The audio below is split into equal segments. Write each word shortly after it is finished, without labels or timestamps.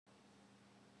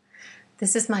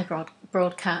This is my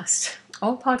broadcast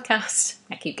or podcast,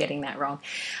 I keep getting that wrong,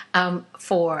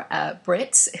 for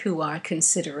Brits who are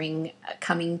considering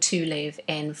coming to live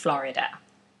in Florida.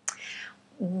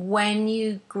 When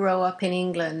you grow up in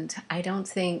England, I don't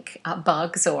think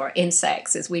bugs or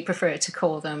insects, as we prefer to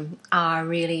call them, are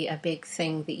really a big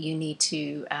thing that you need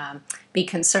to be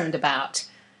concerned about.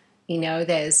 You know,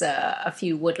 there's a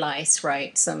few woodlice,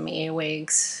 right? Some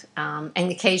earwigs,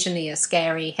 and occasionally a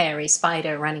scary, hairy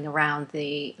spider running around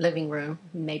the living room,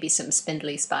 maybe some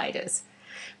spindly spiders.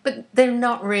 But they're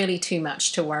not really too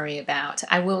much to worry about.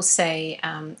 I will say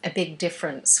a big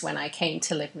difference when I came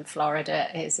to live in Florida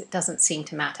is it doesn't seem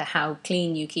to matter how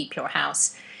clean you keep your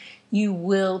house. You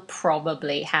will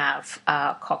probably have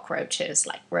cockroaches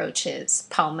like roaches,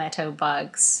 palmetto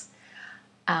bugs.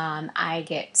 I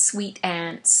get sweet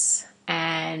ants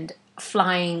and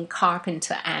flying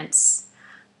carpenter ants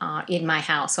in my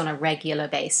house on a regular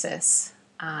basis.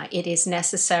 It is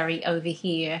necessary over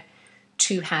here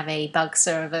to have a bug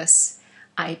service.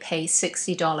 I pay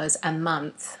 $60 a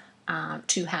month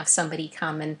to have somebody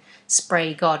come and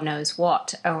spray God knows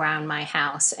what around my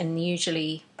house. And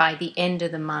usually by the end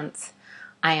of the month,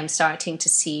 I am starting to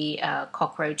see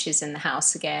cockroaches in the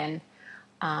house again.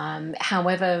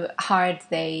 However hard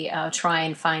they try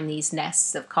and find these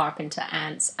nests of carpenter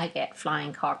ants, I get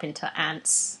flying carpenter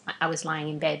ants. I was lying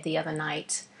in bed the other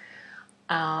night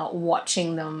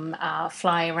watching them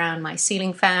fly around my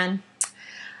ceiling fan.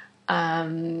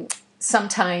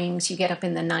 Sometimes you get up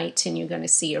in the night and you're going to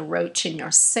see a roach in your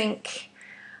sink.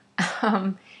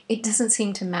 It doesn't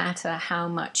seem to matter how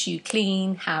much you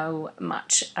clean, how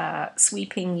much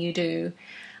sweeping you do.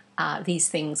 These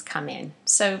things come in.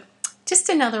 So just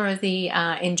another of the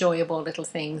enjoyable little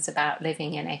things about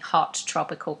living in a hot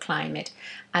tropical climate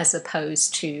as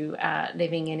opposed to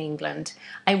living in England.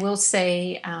 I will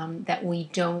say that we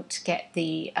don't get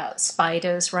the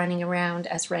spiders running around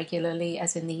as regularly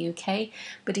as in the UK,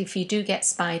 but if you do get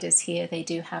spiders here, they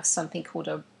do have something called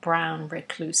a brown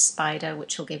recluse spider,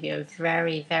 which will give you a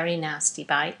very, very nasty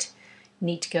bite. You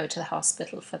need to go to the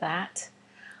hospital for that.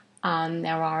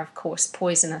 There are, of course,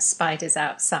 poisonous spiders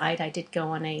outside. I did go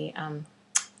on a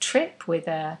trip with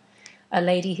a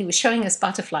lady who was showing us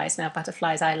butterflies. Now,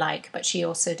 butterflies I like, but she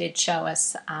also did show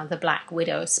us the black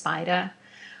widow spider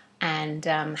and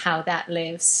how that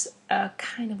lives.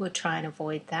 Kind of would try and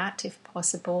avoid that if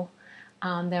possible.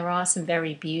 There are some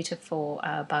very beautiful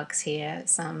bugs here,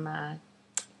 some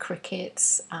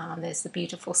crickets. There's the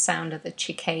beautiful sound of the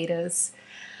cicadas.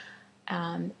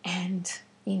 And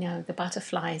you know, the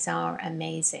butterflies are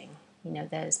amazing. You know,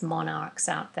 there's monarchs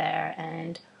out there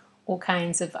and all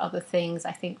kinds of other things.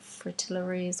 I think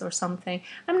fritillaries or something.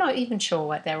 I'm not even sure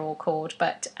what they're all called,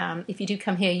 but if you do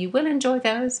come here, you will enjoy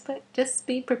those, but just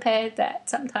be prepared that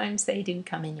sometimes they do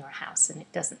come in your house and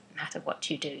it doesn't matter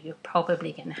what you do. You're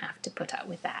probably going to have to put up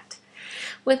with that.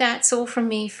 Well, that's all from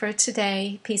me for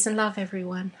today. Peace and love,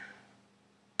 everyone.